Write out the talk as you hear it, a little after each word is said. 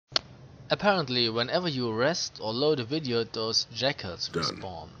Apparently, whenever you rest or load a video, those jackals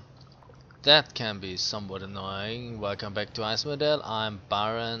respawn. That can be somewhat annoying. Welcome back to Icewind. I'm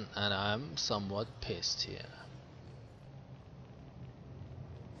Byron and I'm somewhat pissed here.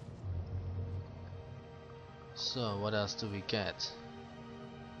 So, what else do we get?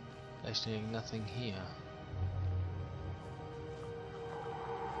 Actually, nothing here.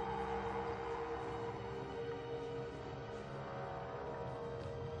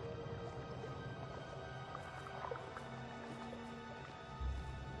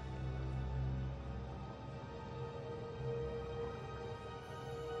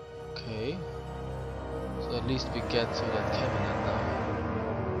 Okay, so at least we get to that cabinet now.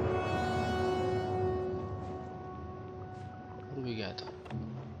 What do we get?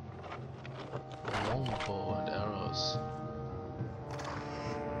 A longbow and arrows.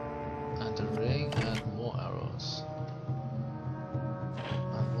 And a ring and more arrows.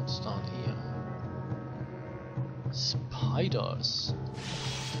 And what's down here? Spiders.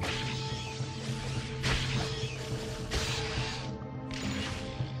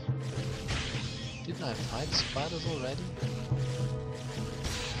 Didn't I fight spiders already?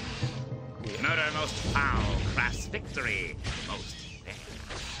 Murder most foul, class victory most fair.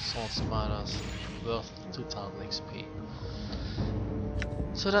 Sword spiders worth 2000 XP.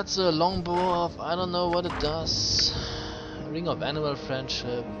 So that's a longbow of I don't know what it does. Ring of animal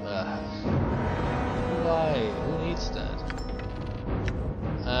friendship. Why? Who needs that?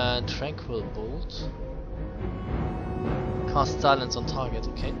 Tranquil bolt. Cast silence on target.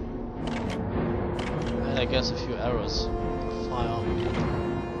 Okay. And I guess a few arrows. Fire.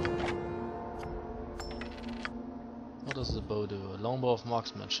 What does the bow do? A longbow of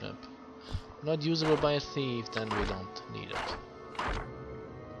marksmanship. Not usable by a thief, then we don't need it.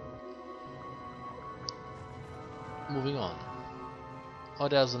 Moving on. Oh,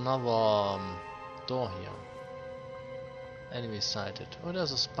 there's another door here. Enemy sighted. Oh,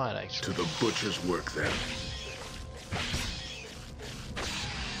 there's a spider actually. To the butcher's work then.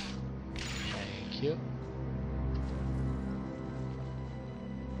 Thank you.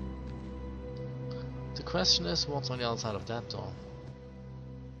 The question is, what's on the other side of that door?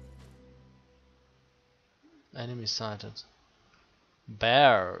 Enemy sighted.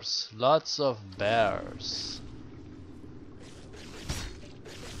 Bears. Lots of bears.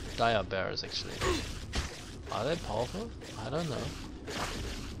 Dire bears, actually. Are they powerful? I don't know.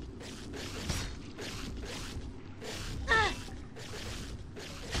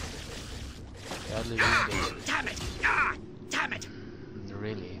 Badly wounded. Damn it! Ah, damn it!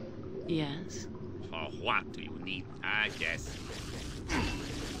 Really? Yes. For what do you need? I guess.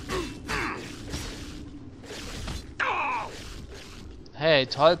 Oh! Hey,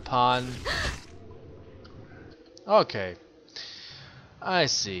 Tulpan. Okay. I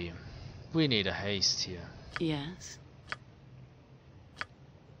see. We need a haste here. Yes.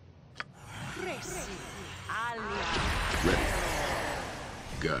 Ready.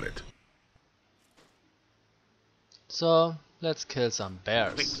 Got it. So, let's kill some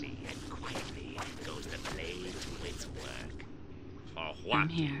bears. Quickly and quietly goes the blade to its work. For what I'm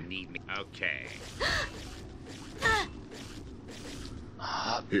do you here. need me? Okay.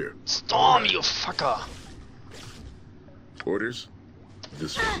 Here. Storm, you fucker! Orders?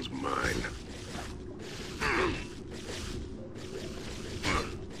 This one's mine.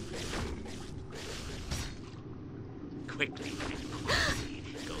 Quickly and quietly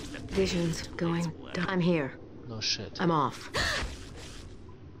goes the blade Vision's to going. its work. I'm here. No shit. I'm off.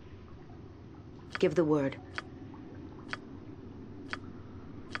 Give the word.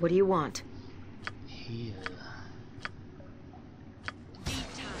 What do you want? Heal.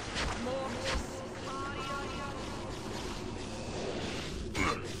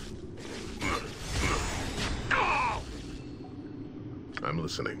 I'm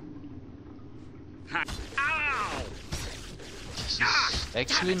listening. Ow! This is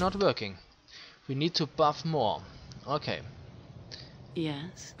actually not working. We need to buff more. Okay.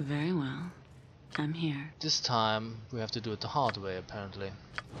 Yes. Very well. I'm here. This time we have to do it the hard way, apparently.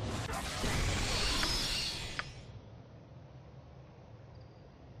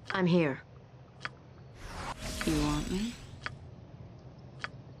 I'm here. You want me?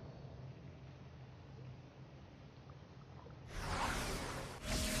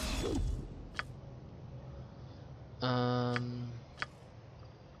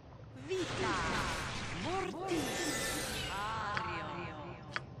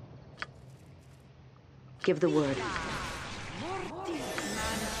 Give the word.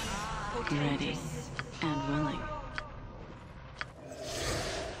 Ready and willing.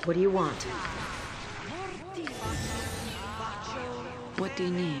 What do you want? What do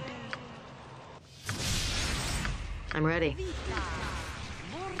you need? I'm ready.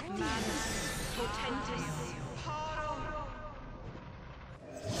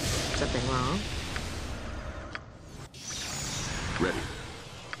 Something wrong? Ready.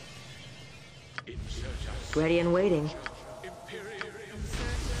 Ready and waiting.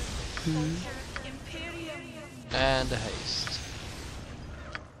 And a haste.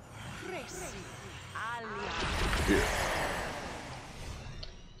 Here.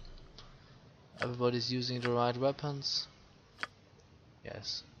 Everybody's using the right weapons?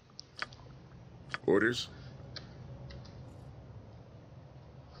 Yes. Orders?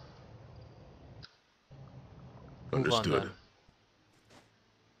 Move on Understood. then.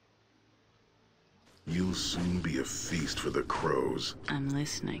 You'll soon be a feast for the crows. I'm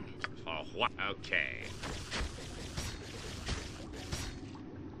listening. Oh, what? Okay.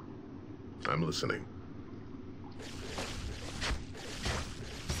 I'm listening.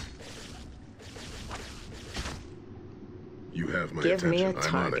 You have my Give me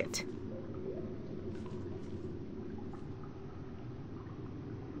attention. a I'm on it. target.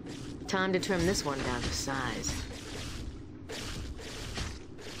 Time to trim this one down to size.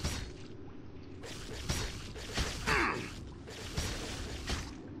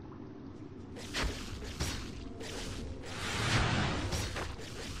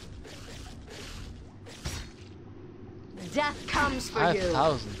 Death comes for you.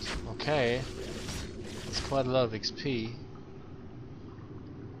 5,000. Okay. That's quite a lot of XP.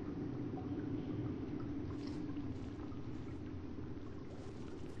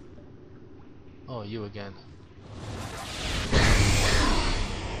 Oh, you again.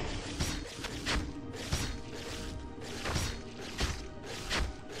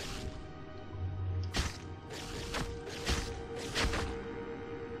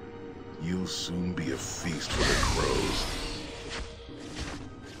 You'll soon be a feast for the crows.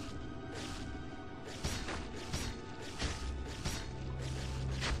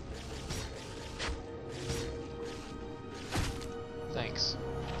 Thanks.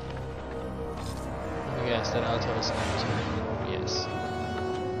 Let me guess, that altar is empty. Yes.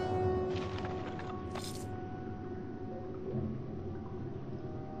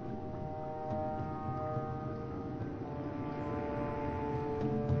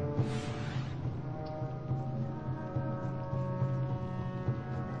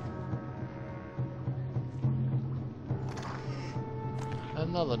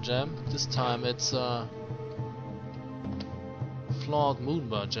 Another gem. This time it's a flawed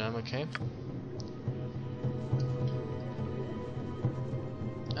moonbar gem, okay.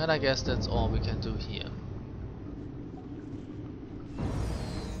 And I guess that's all we can do here.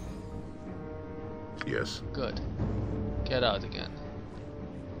 Yes. Good. Get out again.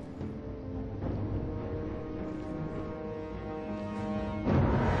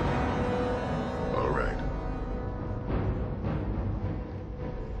 All right.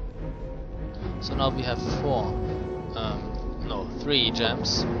 So now we have three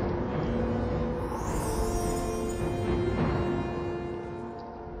gems.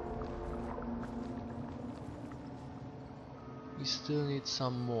 We still need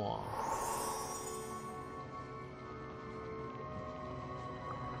some more.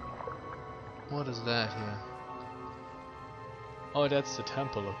 What is that here? Oh, that's the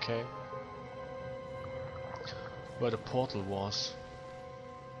temple, okay. Where the portal was.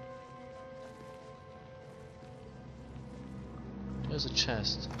 There's a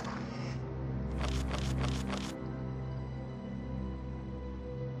chest.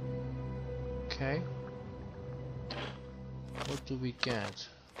 Okay. What do we get?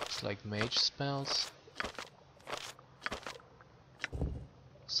 It's like mage spells.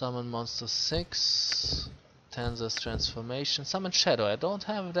 Summon monster 6. Tensor's transformation. Summon shadow. I don't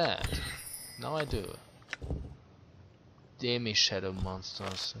have that. Now I do. Demi shadow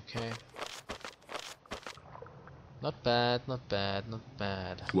monsters. Okay. Not bad, not bad, not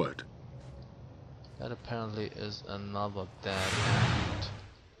bad. What? That apparently is another dead end.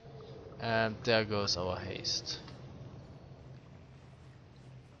 And there goes our haste.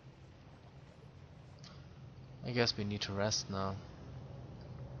 I guess we need to rest now.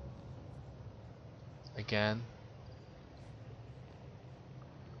 Again.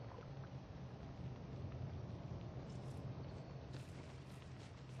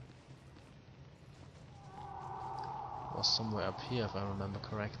 Was somewhere up here if I remember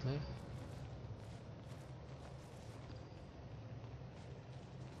correctly.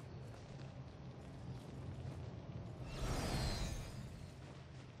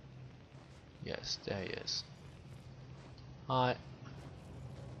 Yes, there he is. Hi.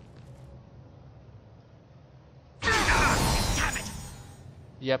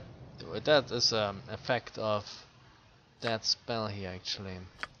 Yep, that is effect of that spell here actually.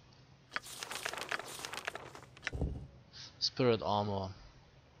 Spirit armor.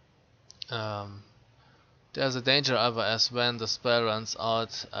 There's a danger, however, as when the spell runs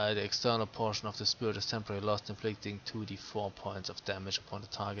out, the external portion of the spirit is temporarily lost, inflicting 2d4 points of damage upon the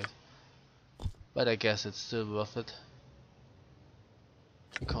target. But I guess it's still worth it,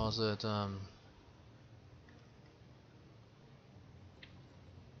 because it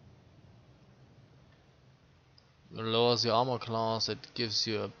lowers your armor class. It gives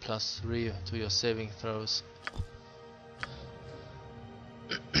you a +3 to your saving throws.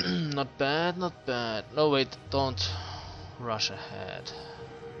 Not bad, not bad. No, wait, don't rush ahead.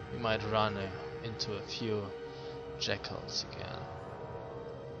 You might run into a few jackals again.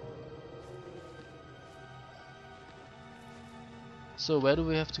 So where do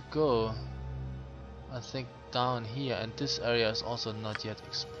we have to go? I think down here, and this area is also not yet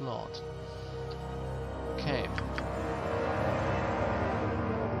explored. Okay.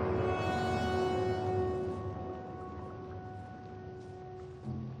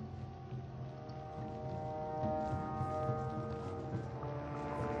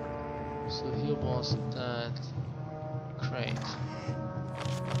 So here was that crate.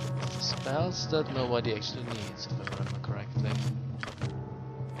 Spells that nobody actually needs, if I remember correctly.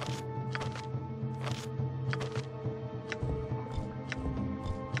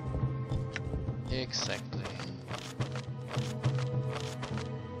 Exactly.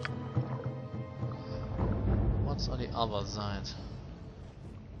 What's on the other side?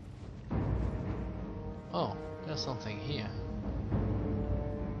 Oh, there's something here.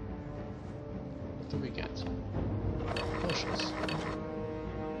 What do we get? Potions.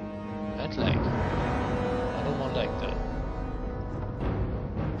 And leg. I don't want leg though.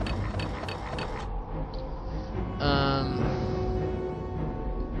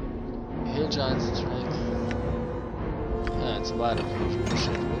 Hill giant strength. Ah, it's a wild fusion.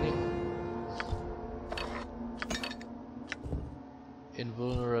 Shit, really?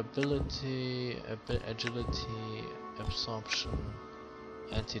 Invulnerability, agility, absorption.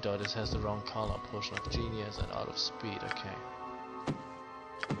 Antidote, it has the wrong color. Potion of genius and out of speed. Okay.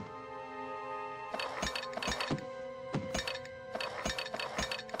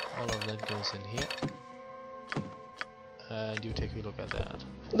 All of that goes in here. And you take a look at that.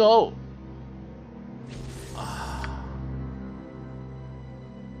 No!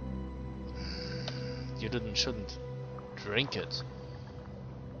 You shouldn't drink it.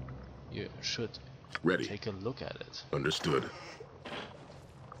 You should Ready. take a look at it. Understood.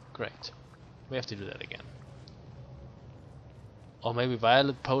 Great. We have to do that again. Or maybe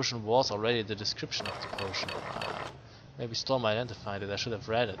Violet Potion was already the description of the potion. Maybe Storm identified it. I should have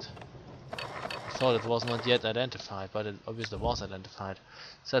read it. I thought it was not yet identified, but it obviously was identified.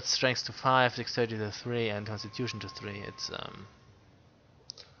 So that's strength to 5, dexterity to 3, and constitution to 3. It's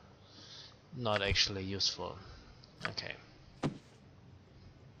not actually useful. Okay.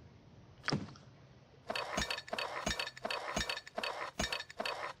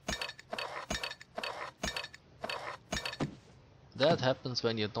 That happens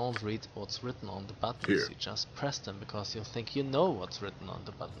when you don't read what's written on the buttons. Here. You just press them because you think you know what's written on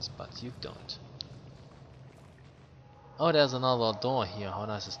the buttons, but you don't. Oh, there's another door here. How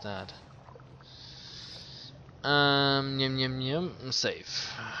nice is that? Yum yum yum.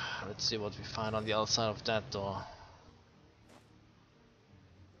 Safe. Let's see what we find on the other side of that door.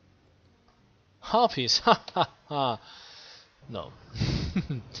 Harpies! Ha ha ha! No.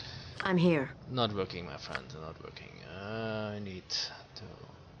 I'm here. Not working, my friend. Not working. I need to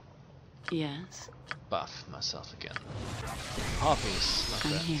Yes. buff myself again. Harpies, my I'm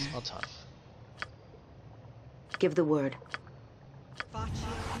friends, here. are tough. Give the word.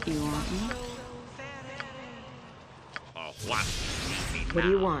 You want me? Or what? What do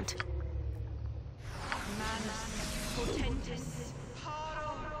you want?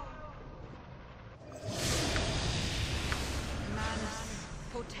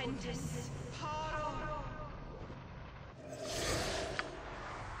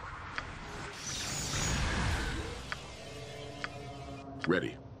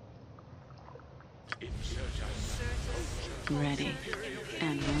 Ready. Ready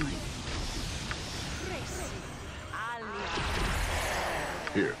and willing.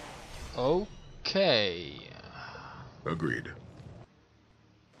 Here. Okay. Agreed.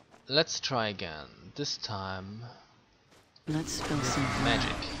 Let's try again. This time, Let's spill some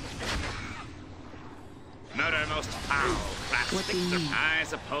magic. Murder most foul. What do you Classic mean? I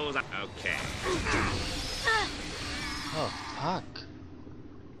suppose. Okay. Oh, fuck.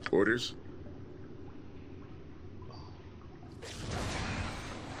 Orders?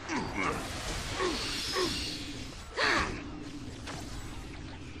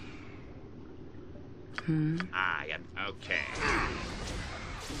 I am okay.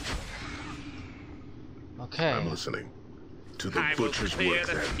 Okay. I'm listening. To the I will butcher's clear work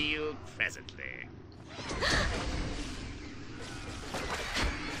the then. field presently.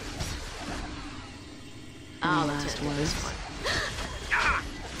 I'll Last attend to this words. one. Ah!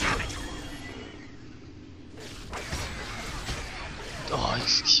 Damn it! Oh,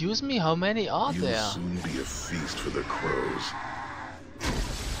 excuse me, how many are You'll there? soon be a feast for the crows.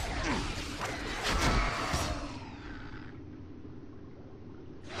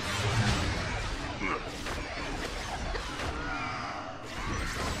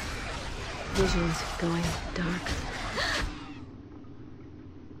 Visions going dark.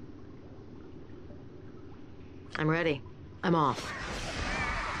 I'm ready. I'm off.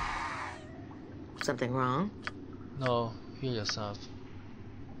 Something wrong? No, heal yourself.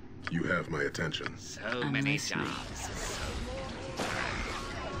 You have my attention. So I'm many listening. jobs.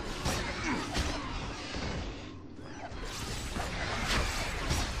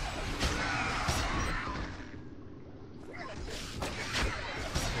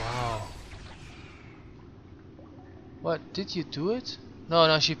 Wow. What, did you do it? No,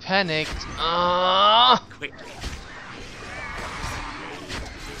 no, she panicked. Ah! Quickly.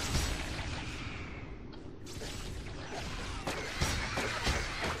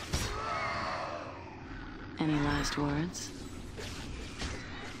 Any last words?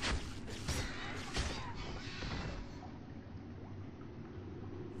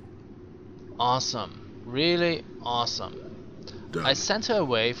 Awesome. Really awesome. Done. I sent her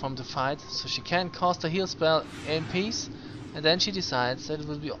away from the fight so she can cast a heal spell in peace, and then she decides that it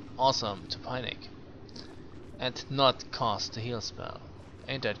would be awesome to panic and not cast the heal spell.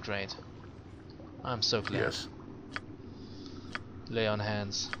 Ain't that great? I'm so glad. Yes. Lay on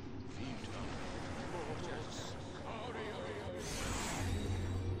hands.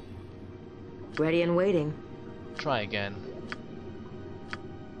 Ready and waiting. Try again.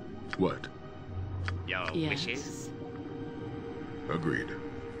 What? Your Yes. wishes? Agreed.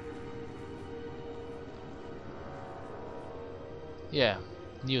 Yeah,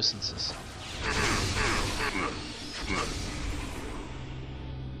 nuisances.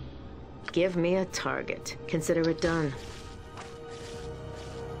 Give me a target. Consider it done.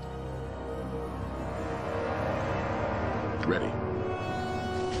 Ready.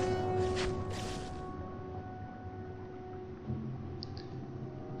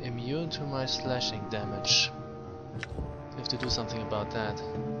 Immune to my slashing damage. You have to do something about that.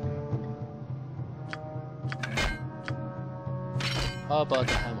 How about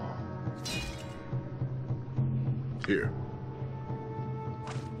the hammer? Here.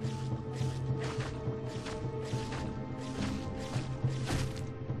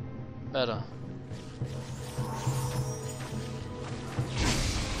 Better.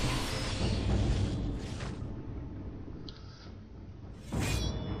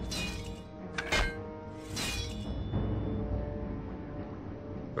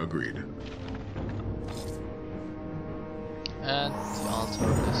 Agreed. And the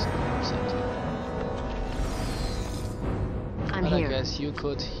altar is empty. I'm But I here. guess you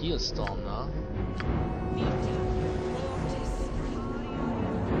could heal Storm now.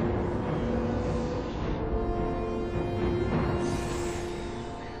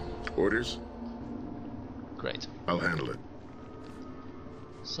 Orders? Great. I'll handle it.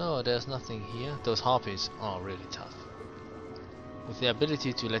 So there's nothing here. Those harpies are really tough. With the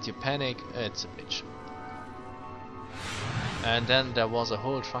ability to let you panic, it's a bitch. And then there was a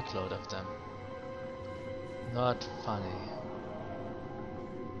whole truckload of them. Not funny.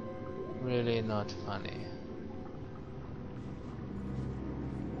 Really not funny.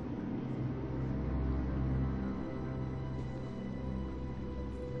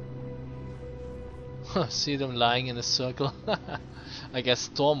 See them lying in a circle? I guess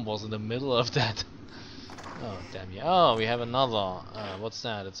Storm was in the middle of that. Oh, damn you. Oh, we have another. What's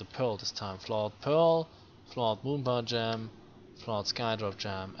that? It's a pearl this time. Flawed pearl, flawed moonbar gem, flawed skydrop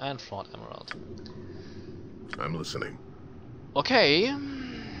gem, and flawed emerald. I'm listening. Okay.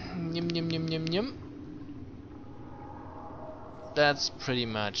 Yum yum yum yum yum. That's pretty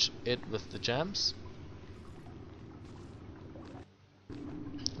much it with the gems.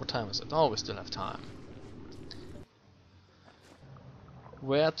 What time is it? Oh, we still have time.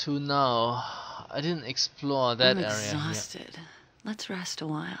 Where to now? I didn't explore that I'm area exhausted. Let's rest a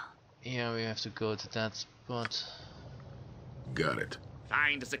while. here. Yeah, we have to go to that spot. Got it.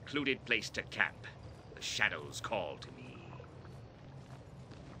 Find a secluded place to camp. The shadows call to me.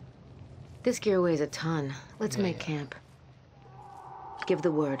 This gear weighs a ton. Let's Yeah, make yeah. camp. Give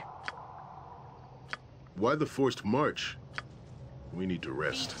the word. Why the forced march? We need to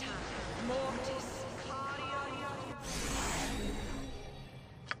rest.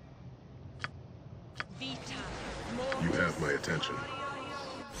 my attention.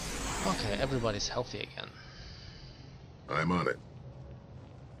 Okay, everybody's healthy again. I'm on it.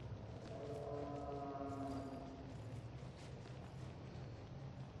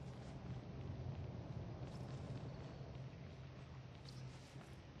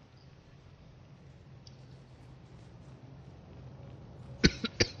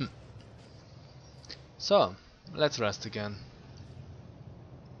 So, let's rest again.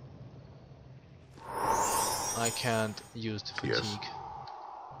 I can't use the fatigue. Yes.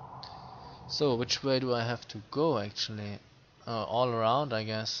 So, which way do I have to go actually? All around, I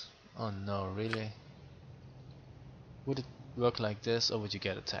guess. Oh no, really? Would it work like this, or would you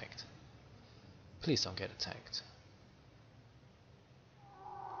get attacked? Please don't get attacked.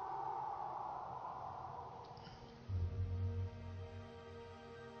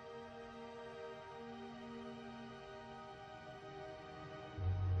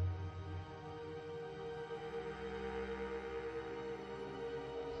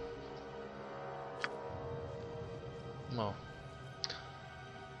 No.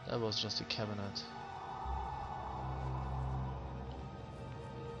 That was just a cabinet.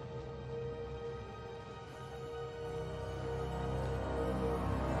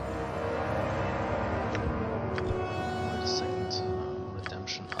 Wait a second.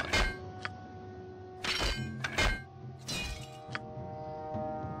 Redemption hut.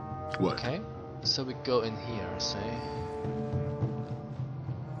 What? Okay, so we go in here, say.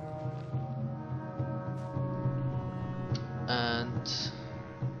 And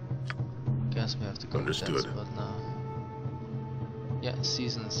guess we have to go with Understood. that, but no. Yeah,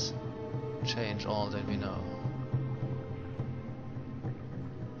 seasons change all that we know.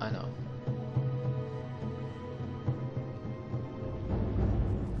 I know.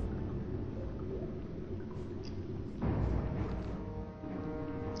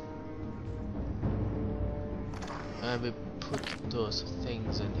 And we put those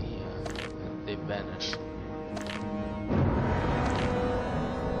things in here and they vanish.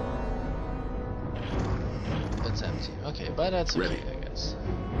 It's empty. Okay, but that's okay, Ready. I guess.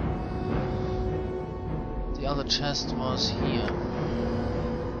 The other chest was here.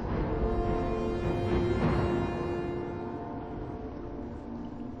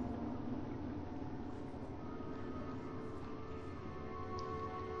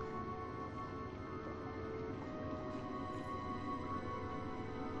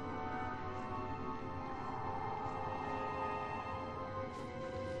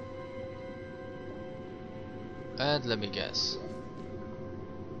 And let me guess.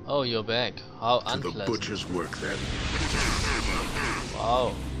 Oh, you're back. How To the unpleasant. butcher's work then.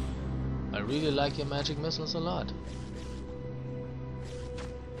 Wow. I really like your magic missiles a lot.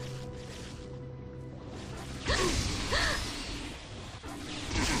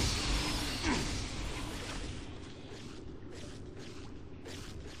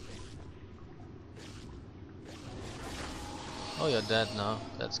 Oh, you're dead now.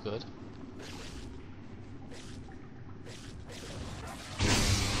 That's good.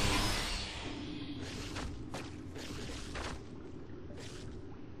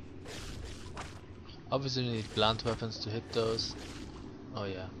 Obviously we need blunt weapons to hit those. Oh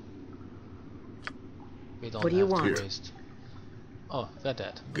yeah. We don't What do you have want? to waste. Oh, they're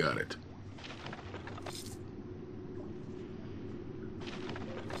dead. Got it.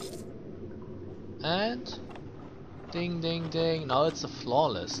 And ding ding ding. Now it's a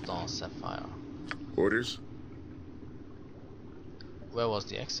flawless Dawn Sapphire. Orders? Where was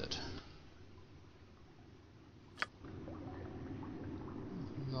the exit?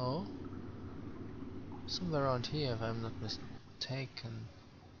 No. Somewhere around here if I'm not mistaken.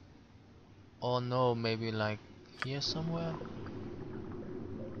 Oh no, maybe like here somewhere?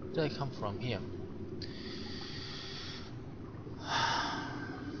 Where did I come from? Here.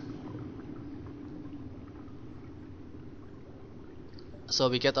 So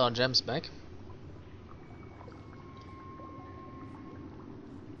we get our gems back.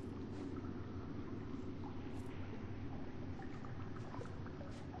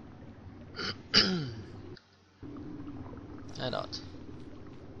 And out.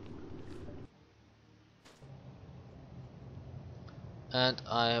 And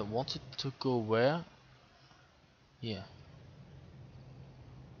I wanted to go where? Here.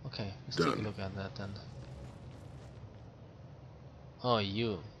 Okay, let's take a Done. look at that then. Oh,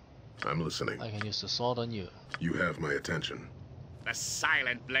 you. I'm listening. I can use the sword on you. You have my attention. The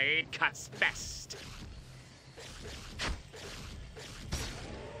silent blade cuts best.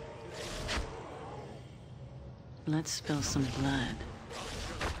 Let's spill some blood.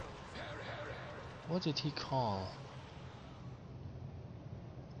 What did he call?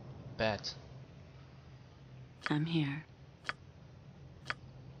 Bat. I'm here.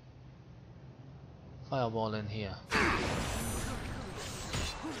 Fireball in here.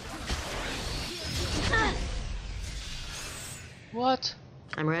 What?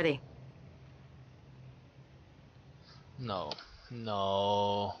 I'm ready. No.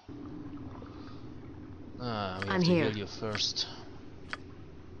 No. We have I'm to here. heal you first.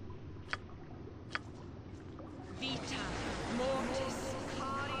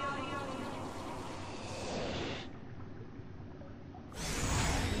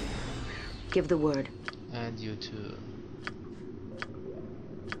 Give the word. And you too.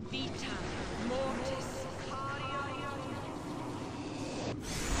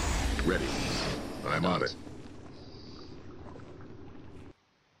 Ready. I'm on it.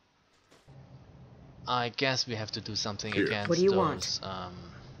 I guess we have to do something Here. against What do you those want?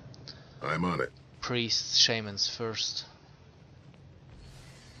 I'm on it. priests, shamans first.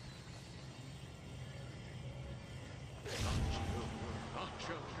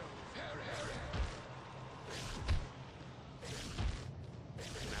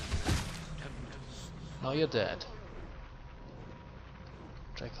 Now you're dead.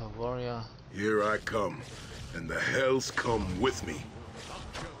 Draco warrior. Here I come, and the hells come with me.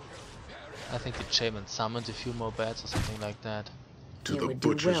 I think the shaman summoned a few more bats or something like that. To It the would do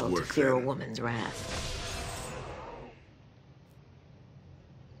butcher's well to work fear a then. woman's wrath.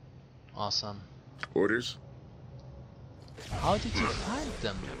 Awesome. Orders? How did you find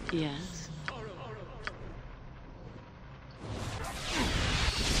them? Yes.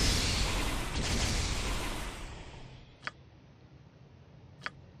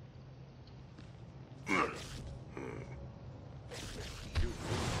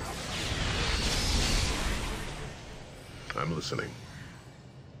 I'm listening.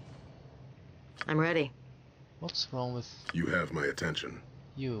 I'm ready. What's wrong with You have my attention.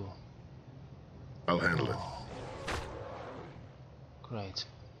 you? I'll handle it. Oh. Great.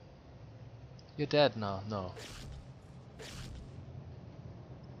 You're dead now. No.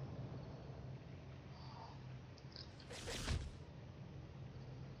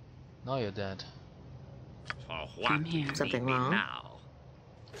 Now you're dead. For what I'm do here. you Something need me wrong? now?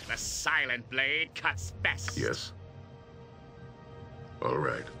 The silent blade cuts best. Yes. All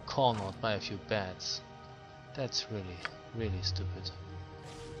right. Cornered by a few bats. That's really stupid.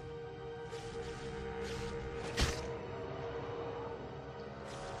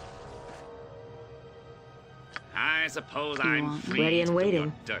 I suppose You I'm want me? free Ready and to do your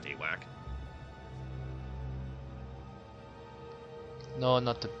waiting. dirty work. No,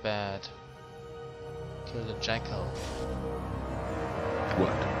 not the bat. Kill the jackal.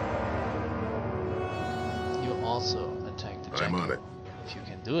 What? You also attack the jackal. I'm on it. If you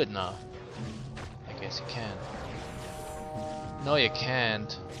can do it now. I guess you can. No, you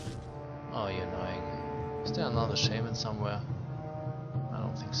can't. Oh, you're annoying. Is there another shaman somewhere? I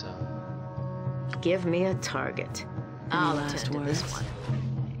don't think so. Give me a target. I'll last attend to this words? one.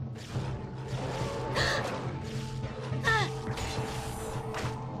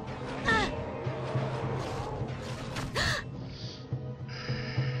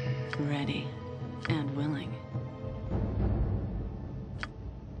 Ready and willing.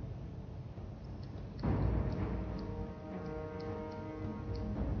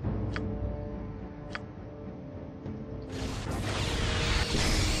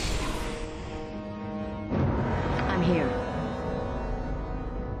 I'm here.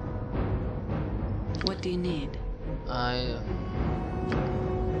 What do you need? I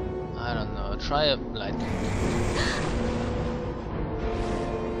don't know. Try a lightning.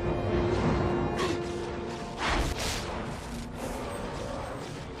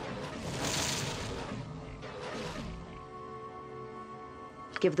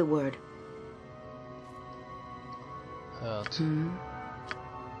 Give the word. Hurt. Hmm?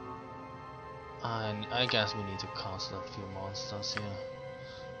 I guess we need to cancel a few monsters here.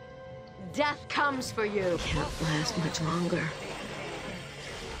 Death comes for you. Can't last much longer.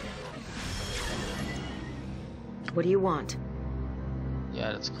 What do you want?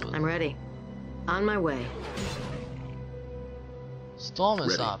 Yeah, that's cool. I'm ready. On my way. Storm is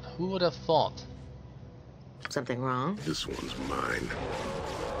Ready. up. Who would have thought? Something wrong? This one's mine.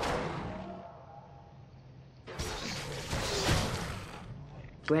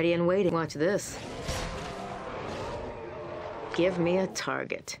 Ready and waiting. Watch this. Give me a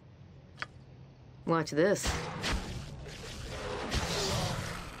target. Watch this.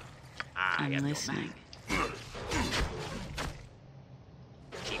 I I'm am no listening. man.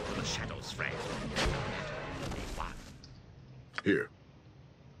 Keep to the shadows, friend. Here.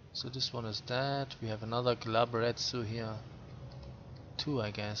 So this one is dead. We have another Glabretsu here. Two,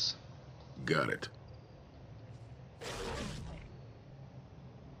 I guess. Got it.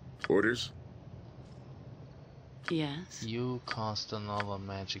 Orders? Yes. You cast another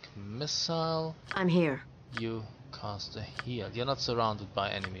magic missile. I'm here. You cast a heal. You're not surrounded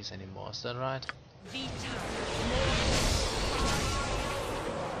by enemies anymore, is that right?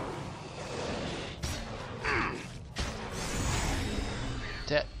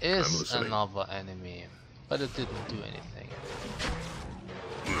 There is another enemy, but it didn't do anything.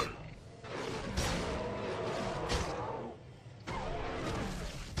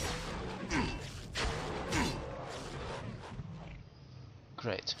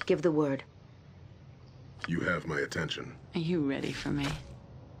 Great. Give the word. You have my attention. Are you ready for me?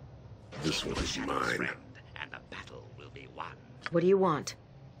 This one is Shadow's mine. friend, and the battle will be won. What do you want?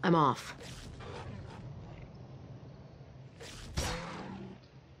 I'm off.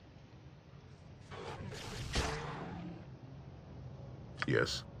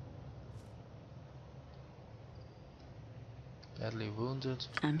 Yes. Badly wounded.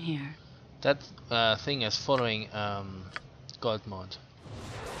 I'm here. That thing is following God mode.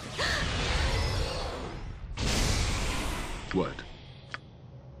 What?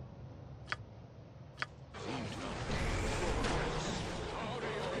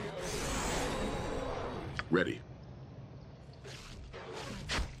 Ready.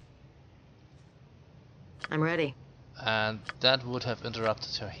 I'm ready. And that would have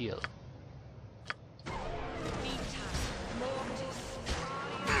interrupted her heal.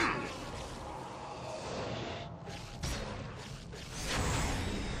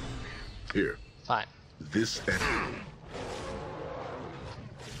 Here. Fine. This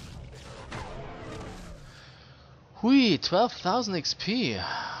Hui, 12,000 XP.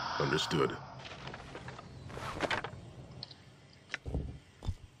 understood.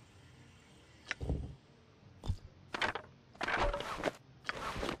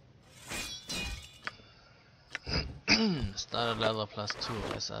 Started level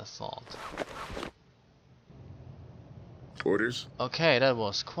 +2 as I thought. Orders? Okay, that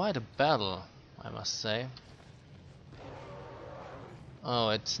was quite a battle, I must say. Oh,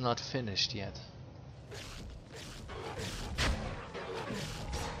 it's not finished yet.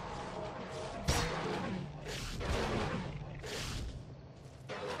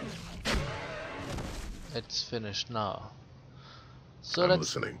 It's finished now. So I'm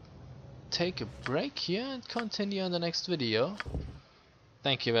let's listening. take a break here and continue in the next video.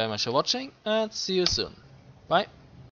 Thank you very much for watching and see you soon. Bye.